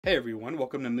Hey everyone,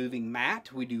 welcome to Moving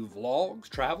Matt. We do vlogs,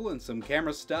 travel, and some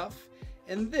camera stuff.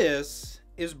 And this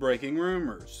is Breaking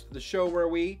Rumors, the show where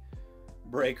we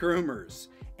break rumors.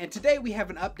 And today we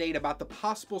have an update about the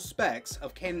possible specs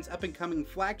of Canon's up-and-coming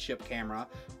flagship camera,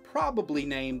 probably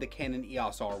named the Canon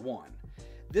EOS R1.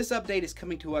 This update is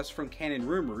coming to us from Canon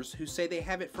Rumors, who say they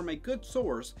have it from a good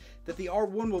source that the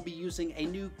R1 will be using a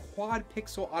new Quad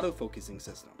Pixel Autofocusing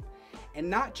system. And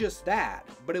not just that,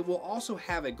 but it will also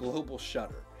have a global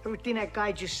shutter. Everything that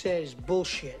guy just said is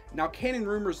bullshit. Now, Canon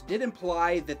Rumors did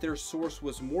imply that their source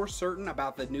was more certain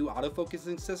about the new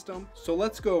autofocusing system, so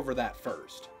let's go over that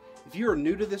first. If you are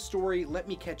new to this story, let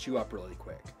me catch you up really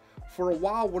quick. For a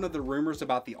while, one of the rumors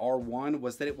about the R1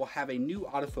 was that it will have a new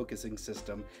autofocusing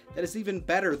system that is even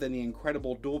better than the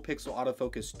incredible dual pixel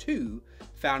autofocus 2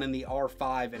 found in the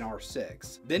R5 and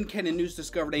R6. Then Canon News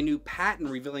discovered a new patent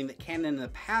revealing that Canon in the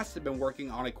past had been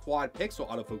working on a quad pixel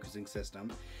autofocusing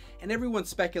system, and everyone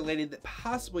speculated that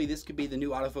possibly this could be the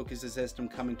new autofocusing system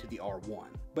coming to the R1.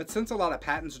 But since a lot of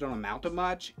patents don't amount to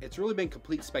much, it's really been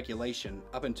complete speculation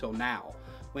up until now,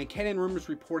 when Canon Rumors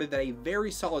reported that a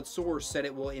very solid source said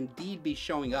it will indeed be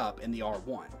showing up in the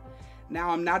R1. Now,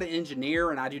 I'm not an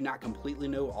engineer and I do not completely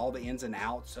know all the ins and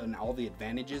outs and all the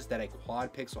advantages that a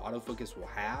quad pixel autofocus will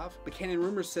have, but Canon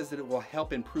Rumors says that it will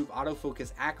help improve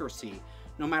autofocus accuracy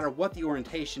no matter what the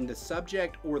orientation the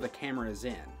subject or the camera is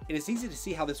in. And it's easy to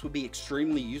see how this would be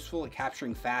extremely useful at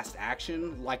capturing fast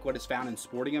action, like what is found in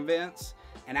sporting events,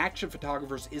 and action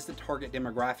photographers is the target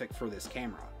demographic for this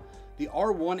camera. The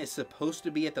R1 is supposed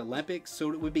to be at the Olympics,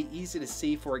 so it would be easy to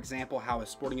see, for example, how a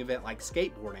sporting event like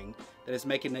skateboarding that is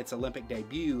making its Olympic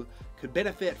debut could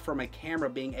benefit from a camera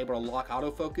being able to lock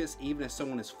autofocus even if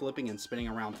someone is flipping and spinning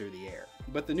around through the air.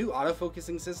 But the new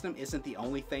autofocusing system isn't the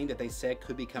only thing that they said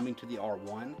could be coming to the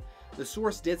R1. The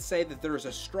source did say that there is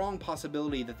a strong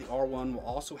possibility that the R1 will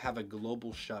also have a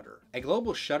global shutter. A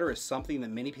global shutter is something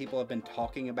that many people have been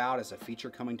talking about as a feature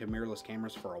coming to mirrorless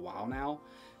cameras for a while now.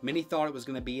 Many thought it was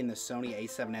going to be in the Sony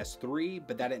a7S III,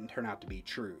 but that didn't turn out to be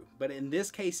true. But in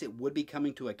this case, it would be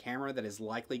coming to a camera that is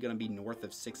likely going to be north of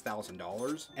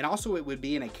 $6,000. And also it would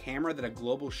be in a camera that a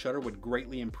global shutter would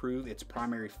greatly improve its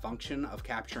primary function of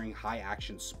capturing high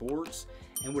action sports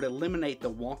and would eliminate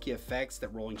the wonky effects that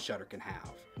rolling shutter can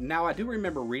have. Now, I do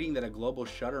remember reading that a global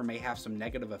shutter may have some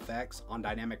negative effects on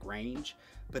dynamic range,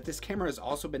 but this camera has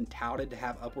also been touted to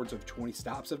have upwards of 20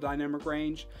 stops of dynamic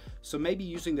range, so maybe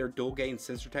using their dual gain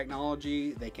sensor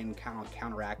technology, they can kind of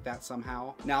counteract that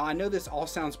somehow. Now, I know this all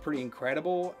sounds pretty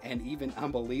incredible and even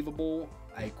unbelievable.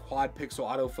 A quad pixel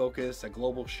autofocus, a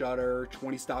global shutter,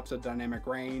 20 stops of dynamic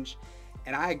range,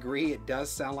 and I agree it does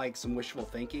sound like some wishful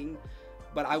thinking.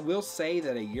 But I will say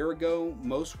that a year ago,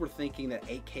 most were thinking that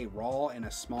 8K RAW in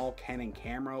a small Canon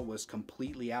camera was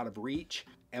completely out of reach.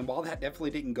 And while that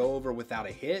definitely didn't go over without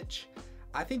a hitch,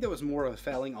 I think that was more of a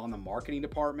failing on the marketing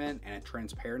department and a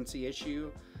transparency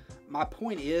issue. My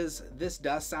point is, this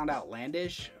does sound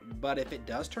outlandish, but if it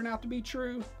does turn out to be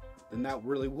true, then that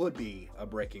really would be a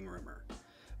breaking rumor.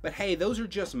 But hey, those are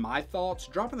just my thoughts.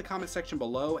 Drop in the comment section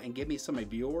below and give me some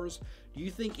of yours. Do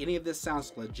you think any of this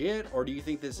sounds legit, or do you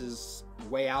think this is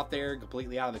way out there,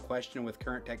 completely out of the question with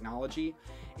current technology?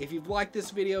 If you've liked this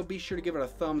video, be sure to give it a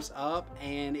thumbs up.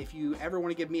 And if you ever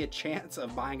want to give me a chance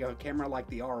of buying a camera like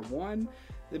the R1,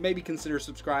 then maybe consider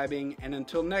subscribing. And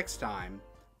until next time,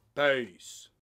 peace.